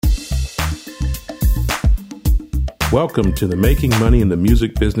Welcome to the Making Money in the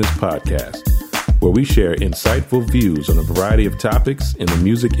Music Business podcast, where we share insightful views on a variety of topics in the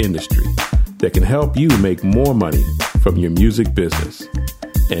music industry that can help you make more money from your music business.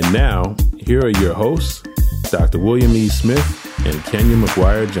 And now, here are your hosts, Dr. William E. Smith and Kenya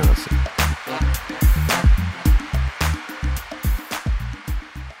McGuire Johnson.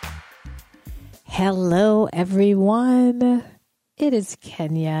 Hello, everyone. It is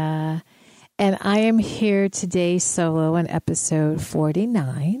Kenya, and I am here today solo in episode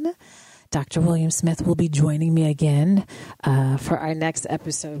 49. Dr. William Smith will be joining me again for our next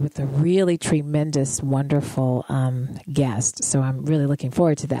episode with a really tremendous, wonderful guest. So I'm really looking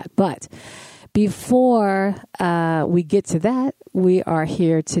forward to that. But before we get to that, we are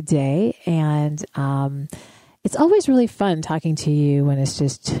here today, and it's always really fun talking to you when it's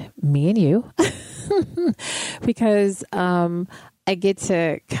just me and you because I get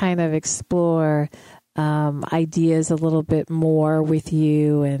to kind of explore ideas a little bit more with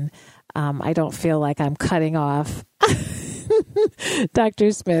you, and I don't feel like I'm cutting off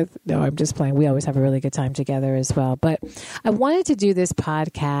Dr. Smith. No, I'm just playing. We always have a really good time together as well. But I wanted to do this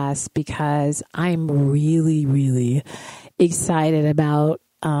podcast because I'm really, really excited about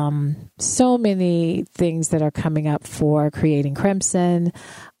so many things that are coming up for Creating Crimson,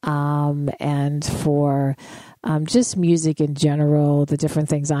 and for just music in general, the different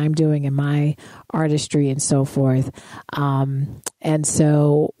things I'm doing in my artistry and so forth. And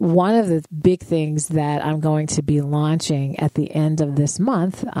so one of the big things that I'm going to be launching at the end of this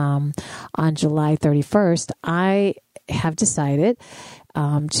month, on July 31st, I have decided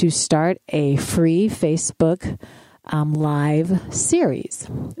to start a free Facebook live series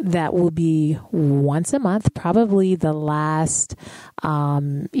that will be once a month, probably the last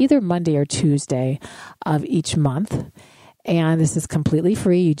either Monday or Tuesday of each month. And this is completely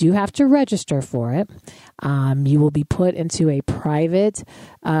free. You do have to register for it. You will be put into a private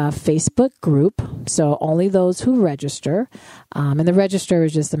Facebook group, so only those who register. And the register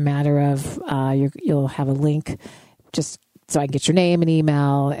is just a matter of you'll have a link just so I can get your name and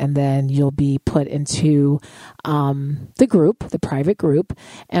email, and then you'll be put into the group, the private group.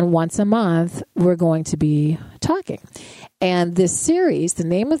 And once a month, we're going to be talking. And this series, the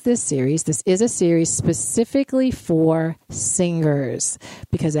name of this is a series specifically for singers.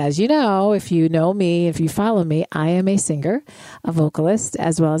 Because as you know, if you know me, if you follow me, I am a singer, a vocalist,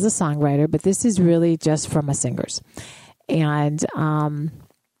 as well as a songwriter. But this is really just for my singers. And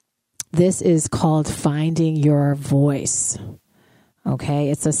this is called Finding Your Voice. Okay,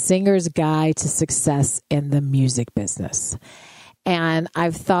 it's a singer's guide to success in the music business. And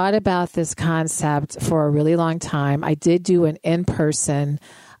I've thought about this concept for a really long time. I did do an in-person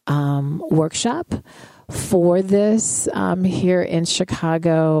workshop for this here in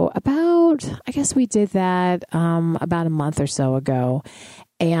Chicago I guess we did that about a month or so ago.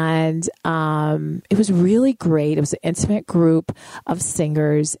 And it was really great. It was an intimate group of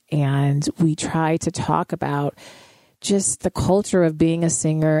singers, and we tried to talk about just the culture of being a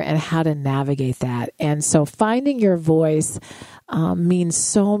singer and how to navigate that. And so finding your voice means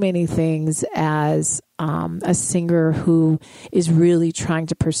so many things as a singer who is really trying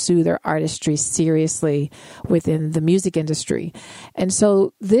to pursue their artistry seriously within the music industry. And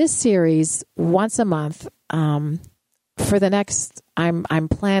so this series, once a month, for the next, I'm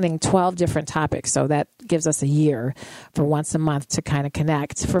planning 12 different topics, so that gives us a year for once a month to kind of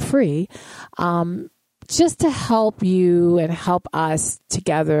connect for free, just to help you and help us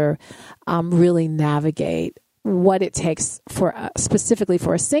together really navigate what it takes for specifically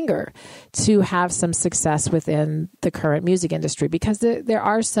for a singer to have some success within the current music industry, because there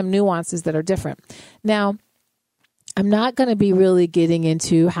are some nuances that are different. Now, I'm not going to be really getting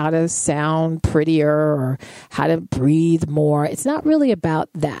into how to sound prettier or how to breathe more. It's not really about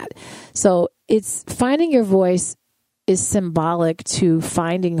that. So it's finding your voice is symbolic to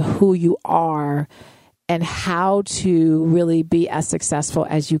finding who you are and how to really be as successful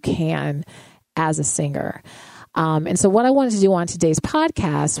as you can as a singer. And so what I wanted to do on today's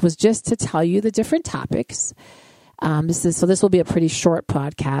podcast was just to tell you the different topics. This will be a pretty short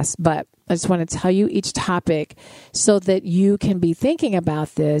podcast, but I just want to tell you each topic so that you can be thinking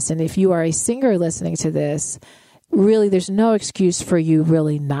about this. And if you are a singer listening to this, really, there's no excuse for you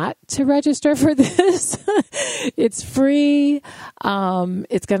really not to register for this. It's free.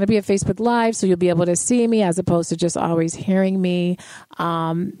 It's going to be a Facebook Live, so you'll be able to see me as opposed to just always hearing me.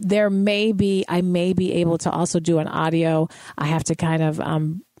 I may be able to also do an audio. I have to kind of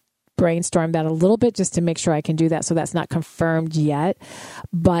brainstorm that a little bit just to make sure I can do that. So that's not confirmed yet,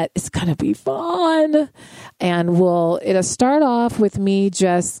 but it's going to be fun. And it'll start off with me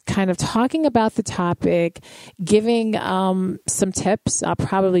just kind of talking about the topic, giving some tips. I'll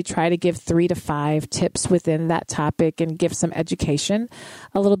probably try to give 3 to 5 tips within that topic and give some education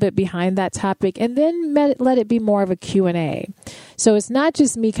a little bit behind that topic, and then let it be more of a Q&A. So it's not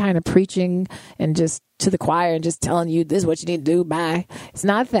just me kind of preaching and just to the choir and just telling you this is what you need to do. Bye. It's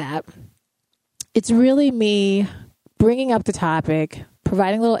not that. It's really me bringing up the topic,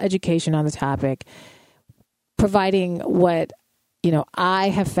 providing a little education on the topic, providing what I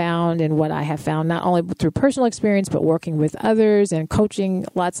have found and what I have found not only through personal experience, but working with others and coaching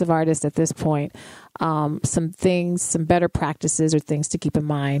lots of artists at this point. Some things, some better practices or things to keep in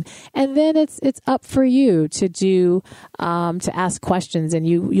mind. And then it's up for you to do, to ask questions, and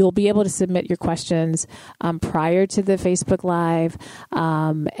you'll be able to submit your questions, prior to the Facebook Live,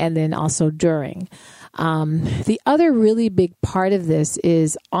 and then also during. The other really big part of this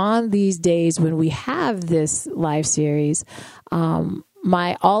is on these days when we have this live series,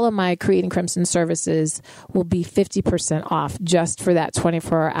 all of my Creating Crimson services will be 50% off just for that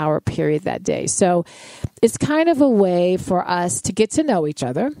 24-hour period that day. So it's kind of a way for us to get to know each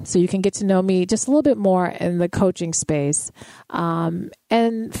other. So you can get to know me just a little bit more in the coaching space.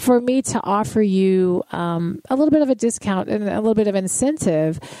 And for me to offer you a little bit of a discount and a little bit of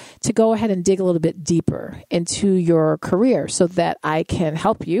incentive to go ahead and dig a little bit deeper into your career so that I can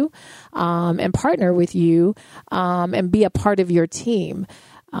help you and partner with you and be a part of your team.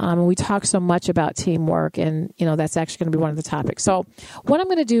 We talk so much about teamwork, and that's actually going to be one of the topics. So what I'm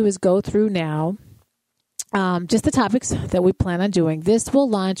going to do is go through now just the topics that we plan on doing. This will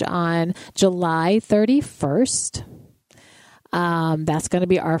launch on July 31st. That's going to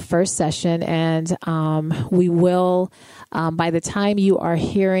be our first session, and we will, by the time you are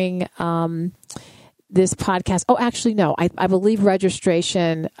hearing this podcast, I believe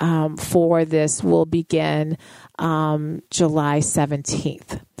registration for this will begin July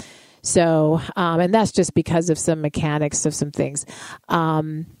 17th. So, and that's just because of some mechanics of some things.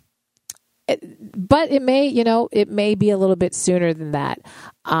 But it may be a little bit sooner than that.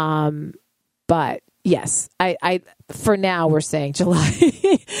 But yes, I for now we're saying July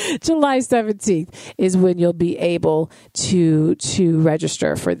 17th is when you'll be able to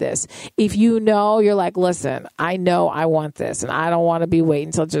register for this. If you're like, listen, I know I want this and I don't want to be waiting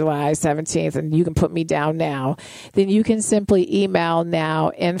until July 17th and you can put me down now, then you can simply email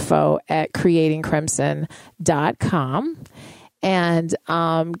now info@creatingcrimson.com and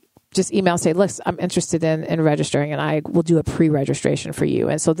just email, say, look, I'm interested in registering, and I will do a pre-registration for you.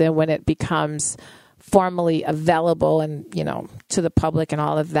 And so then when it becomes formally available and, to the public and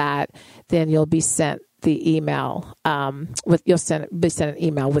all of that, then you'll be sent the email, be sent an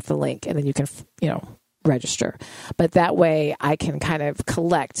email with the link, and then you can, register. But that way I can kind of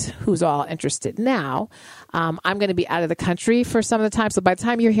collect who's all interested. Now, I'm going to be out of the country for some of the time. So by the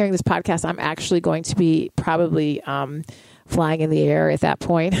time you're hearing this podcast, I'm actually going to be probably, flying in the air at that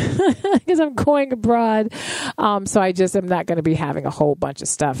point because I'm going abroad. So I just am not going to be having a whole bunch of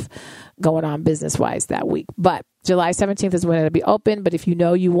stuff going on business-wise that week. But July 17th is when it'll be open. But if you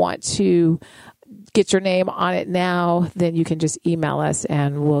want to get your name on it now, then you can just email us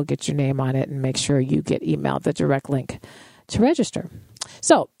and we'll get your name on it and make sure you get emailed the direct link to register.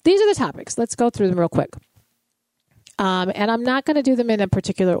 So these are the topics. Let's go through them real quick. And I'm not going to do them in a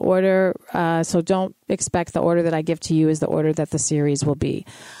particular order, so don't expect the order that I give to you is the order that the series will be.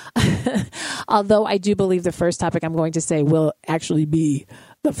 Although I do believe the first topic I'm going to say will actually be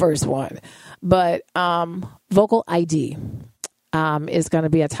the first one. But vocal ID is going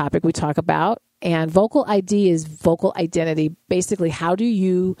to be a topic we talk about. And vocal ID is vocal identity. Basically,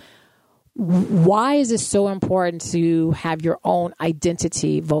 why is it so important to have your own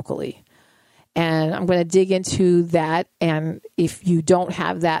identity vocally? And I'm going to dig into that. And if you don't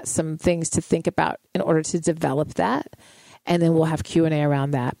have that, some things to think about in order to develop that. And then we'll have Q&A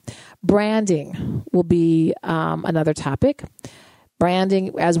around that. Branding will be another topic.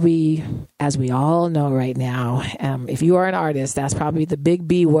 Branding, as we all know right now, if you are an artist, that's probably the big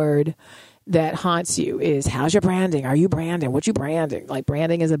B word that haunts you is, how's your branding? Are you branding? What you branding? Like,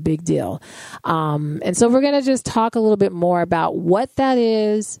 branding is a big deal. And so we're going to just talk a little bit more about what that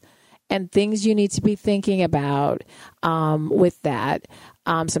is, and things you need to be thinking about with that.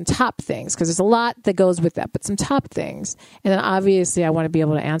 Some top things, because there's a lot that goes with that, but some top things. And then obviously I want to be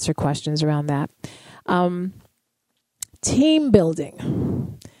able to answer questions around that. Team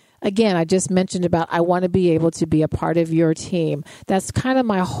building. Again, I just mentioned about I want to be able to be a part of your team. That's kind of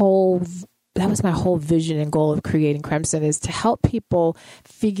my whole was my whole vision and goal of creating Crimson, is to help people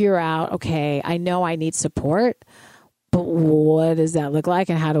figure out, okay, I know I need support, but what does that look like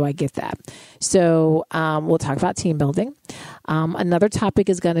and how do I get that? So we'll talk about team building. Another topic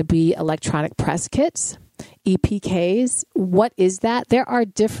is going to be electronic press kits, EPKs. What is that? There are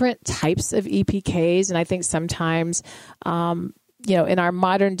different types of EPKs, and I think sometimes, in our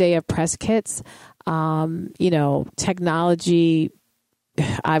modern day of press kits, technology,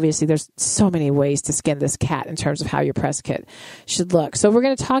 obviously there's so many ways to skin this cat in terms of how your press kit should look. So we're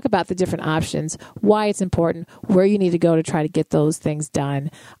going to talk about the different options, why it's important, where you need to go to try to get those things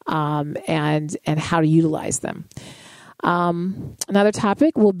done, and how to utilize them. Another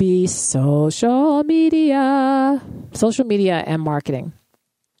topic will be social media and marketing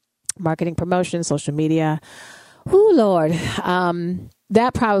promotion, social media. Oh, Lord.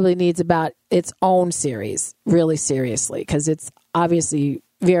 That probably needs about its own series, really seriously, because it's obviously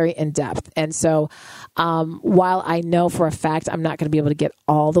very in-depth. And so while I know for a fact I'm not going to be able to get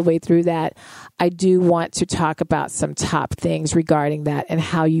all the way through that, I do want to talk about some top things regarding that and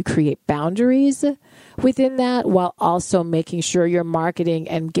how you create boundaries within that, while also making sure you're marketing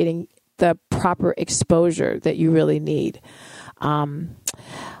and getting the proper exposure that you really need. One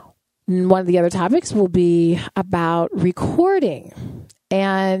of the other topics will be about recording.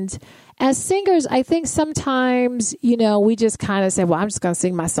 And as singers, I think sometimes, we just kind of say, well, I'm just going to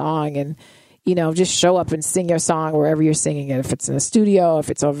sing my song and, just show up and sing your song wherever you're singing it. If it's in a studio, if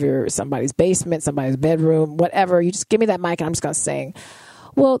it's over somebody's basement, somebody's bedroom, whatever, you just give me that mic and I'm just going to sing.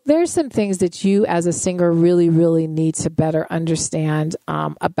 Well, there's some things that you as a singer really, really need to better understand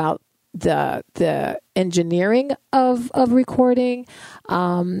about the engineering of recording,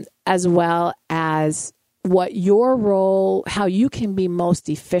 as well as what your role, how you can be most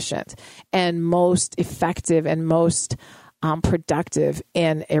efficient and most effective and most productive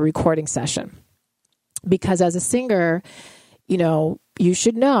in a recording session. Because as a singer, you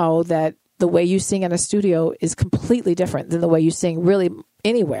should know that the way you sing in a studio is completely different than the way you sing really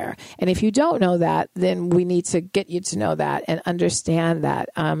anywhere. And if you don't know that, then we need to get you to know that and understand that,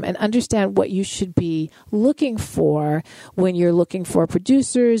 and understand what you should be looking for when you're looking for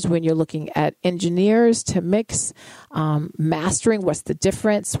producers, when you're looking at engineers to mix, mastering. What's the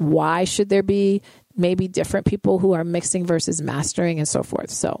difference? Why should there be maybe different people who are mixing versus mastering, and so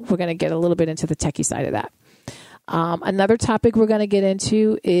forth? So we're going to get a little bit into the techie side of that. Another topic we're going to get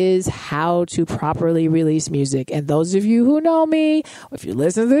into is how to properly release music. And those of you who know me, if you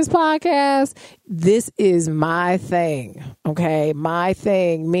listen to this podcast, this is my thing. Okay. My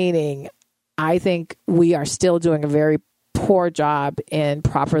thing, meaning I think we are still doing a very poor job in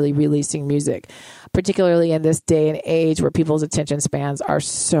properly releasing music, particularly in this day and age where people's attention spans are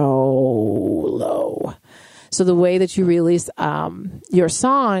so low. So the way that you release your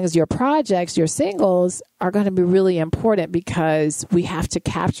songs, your projects, your singles are going to be really important, because we have to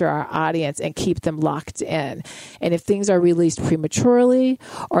capture our audience and keep them locked in. And if things are released prematurely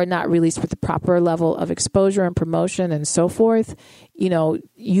or not released with the proper level of exposure and promotion and so forth, you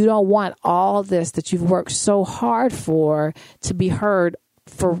don't want all this that you've worked so hard for to be heard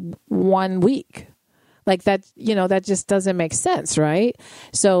for 1 week. Like that, that just doesn't make sense, right?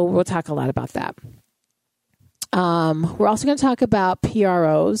 So we'll talk a lot about that. We're also going to talk about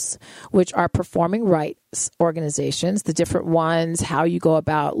PROs, which are performing rights organizations, the different ones, how you go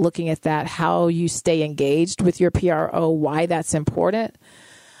about looking at that, how you stay engaged with your PRO, why that's important.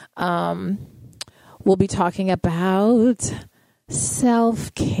 We'll be talking about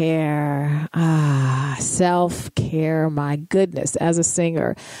self-care. Self-care, my goodness, as a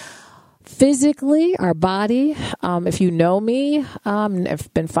singer. Physically, our body, if you know me,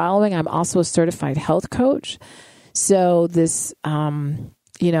 have been following, I'm also a certified health coach. So this, when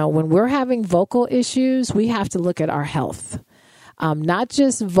we're having vocal issues, we have to look at our health, not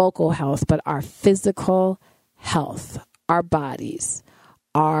just vocal health, but our physical health, our bodies,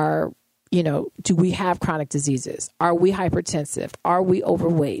 our do we have chronic diseases? Are we hypertensive? Are we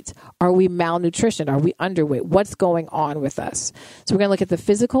overweight? Are we malnutrition? Are we underweight? What's going on with us? So we're going to look at the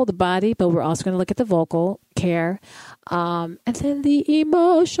physical, the body, but we're also going to look at the vocal care, and then the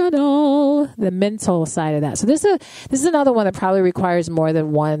emotional, the mental side of that. So this is another one that probably requires more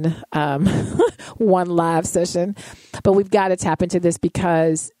than one live session, but we've got to tap into this,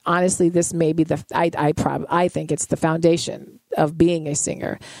 because honestly, this may be I think it's the foundation of being a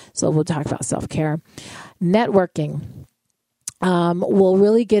singer. So we'll talk about self-care, networking. We'll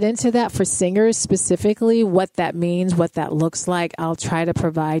really get into that for singers specifically, what that means, what that looks like. I'll try to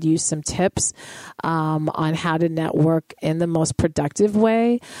provide you some tips on how to network in the most productive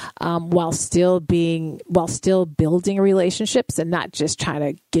way, while still building relationships and not just trying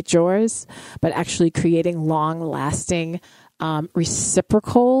to get yours, but actually creating long-lasting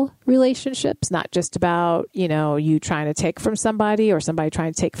reciprocal relationships, not just about, you trying to take from somebody or somebody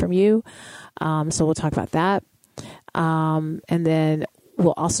trying to take from you. So we'll talk about that. And then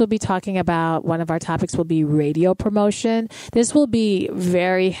we'll also be talking about, one of our topics will be radio promotion. This will be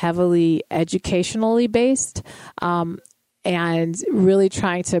very heavily educationally based, and really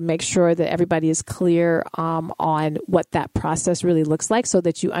trying to make sure that everybody is clear on what that process really looks like, so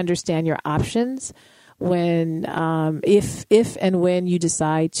that you understand your options when, if and when you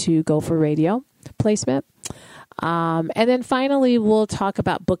decide to go for radio placement. And then finally, we'll talk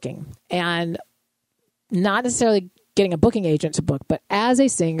about booking, and not necessarily getting a booking agent to book, but as a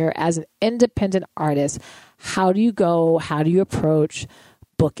singer, as an independent artist, how do you approach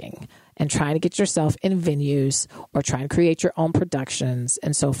booking and trying to get yourself in venues or trying to create your own productions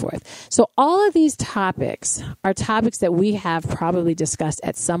and so forth. So all of these topics are topics that we have probably discussed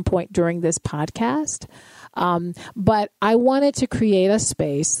at some point during this podcast. But I wanted to create a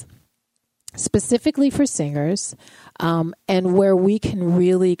space specifically for singers, and where we can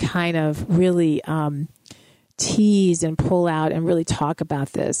really tease and pull out and really talk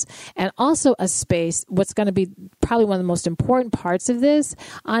about this. And also a space, what's going to be probably one of the most important parts of this,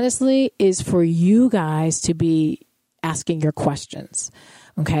 honestly, is for you guys to be asking your questions.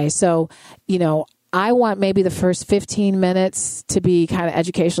 Okay. So, I want maybe the first 15 minutes to be kind of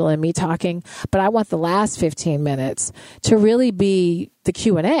educational and me talking, but I want the last 15 minutes to really be the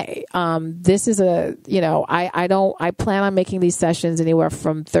Q&A. This is I plan on making these sessions anywhere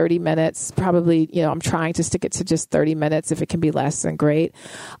from 30 minutes, probably, I'm trying to stick it to just 30 minutes. If it can be less, then great.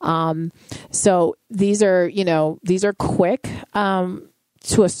 So these are quick,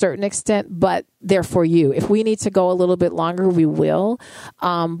 to a certain extent, but they're for you. If we need to go a little bit longer, we will.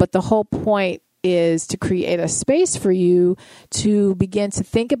 But the whole point is to create a space for you to begin to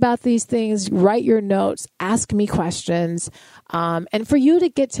think about these things, write your notes, ask me questions, and for you to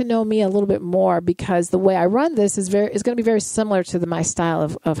get to know me a little bit more, because the way I run this is going to be very similar to my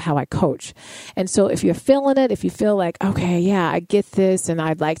style of how I coach. And so if you're feeling it, if you feel like, okay, yeah, I get this, and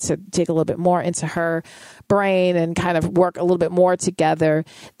I'd like to dig a little bit more into her brain and kind of work a little bit more together,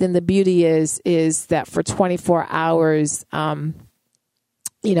 then the beauty is that for 24 hours,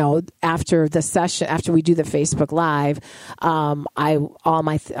 after the session, after we do the Facebook Live, all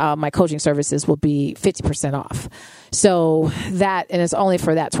my coaching services will be 50% off. So and it's only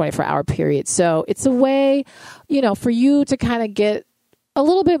for that 24-hour period. So it's a way, for you to kind of get a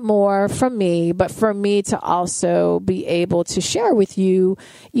little bit more from me, but for me to also be able to share with you,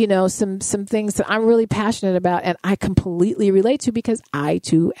 some things that I'm really passionate about and I completely relate to, because I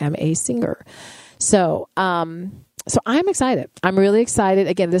too am a singer. So I'm excited. I'm really excited.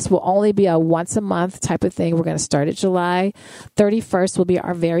 Again, this will only be a once a month type of thing. We're going to start at July 31st will be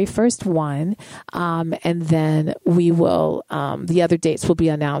our very first one. And then we will, the other dates will be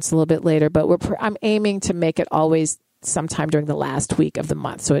announced a little bit later, but I'm aiming to make it always sometime during the last week of the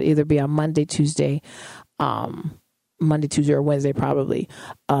month. So it'll either be on Monday, Tuesday, or Wednesday, probably,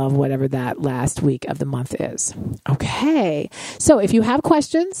 of whatever that last week of the month is. Okay. So if you have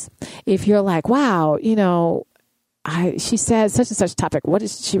questions, if you're like, wow, she said such and such topic, what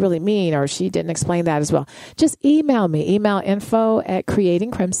does she really mean? Or she didn't explain that as well. Just email me,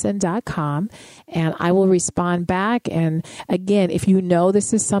 info@creatingcrimson.com, and I will respond back. And again, if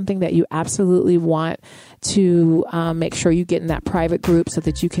this is something that you absolutely want to make sure you get in that private group so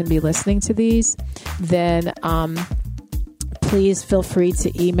that you can be listening to these, then please feel free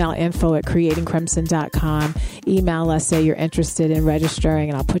to email info@creatingcrimson.com. Email us, say you're interested in registering,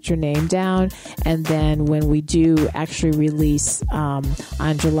 and I'll put your name down. And then when we do actually release on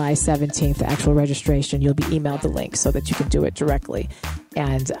July 17th, the actual registration, you'll be emailed the link so that you can do it directly.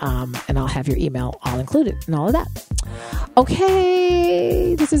 And I'll have your email all included and all of that.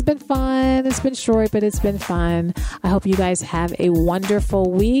 Okay, this has been fun. It's been short, but it's been fun. I hope you guys have a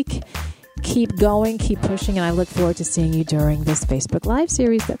wonderful week. Keep going, keep pushing, and I look forward to seeing you during this Facebook Live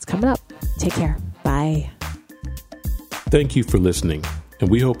series that's coming up. Take care. Bye. Thank you for listening, and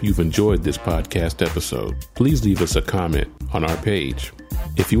we hope you've enjoyed this podcast episode. Please leave us a comment on our page.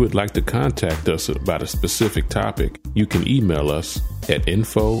 If you would like to contact us about a specific topic, you can email us at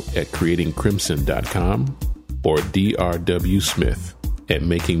info@creatingcrimson.com or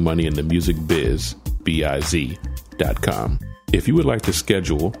drwsmith@makingmoneyinthemusicbiz.com. If you would like to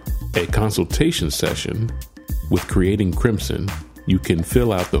schedule a consultation session, With Creating Crimson, you can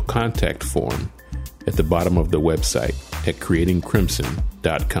fill out the contact form at the bottom of the website at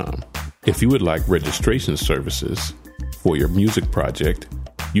creatingcrimson.com. If you would like registration services for your music project,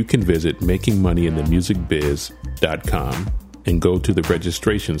 you can visit makingmoneyinthemusicbiz.com and go to the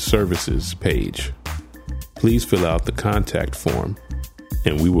registration services page. Please fill out the contact form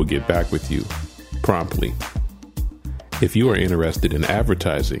and we will get back with you promptly. If you are interested in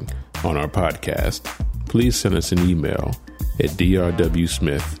advertising on our podcast, please send us an email at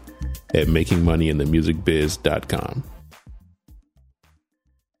drwsmith@makingmoneyinthemusicbiz.com.